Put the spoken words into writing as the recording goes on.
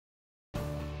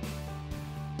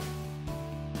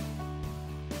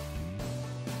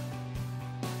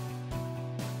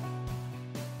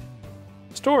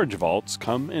Storage vaults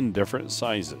come in different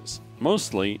sizes,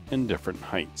 mostly in different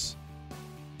heights.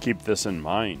 Keep this in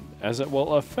mind as it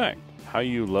will affect how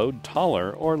you load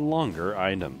taller or longer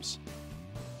items.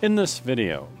 In this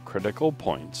video, critical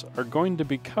points are going to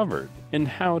be covered in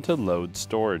how to load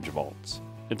storage vaults.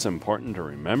 It's important to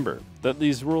remember that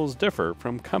these rules differ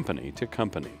from company to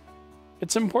company.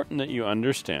 It's important that you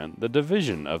understand the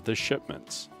division of the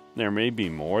shipments. There may be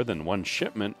more than one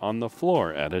shipment on the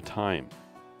floor at a time.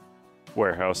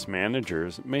 Warehouse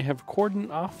managers may have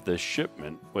cordoned off this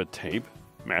shipment with tape,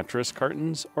 mattress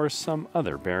cartons, or some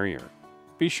other barrier.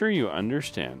 Be sure you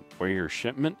understand where your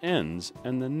shipment ends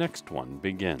and the next one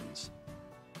begins.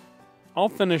 All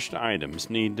finished items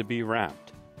need to be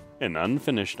wrapped. An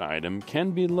unfinished item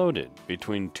can be loaded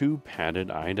between two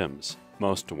padded items.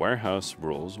 Most warehouse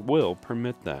rules will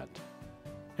permit that.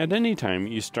 At any time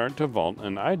you start to vault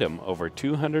an item over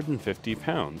 250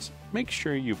 pounds, make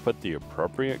sure you put the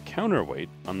appropriate counterweight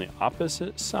on the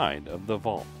opposite side of the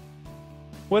vault.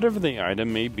 Whatever the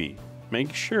item may be,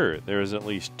 make sure there is at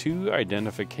least 2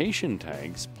 identification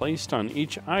tags placed on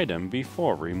each item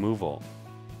before removal.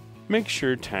 Make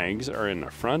sure tags are in a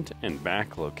front and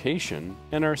back location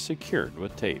and are secured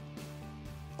with tape.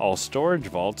 All storage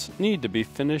vaults need to be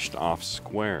finished off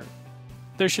square.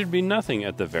 There should be nothing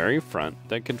at the very front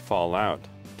that could fall out,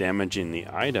 damaging the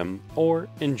item or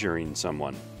injuring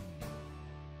someone.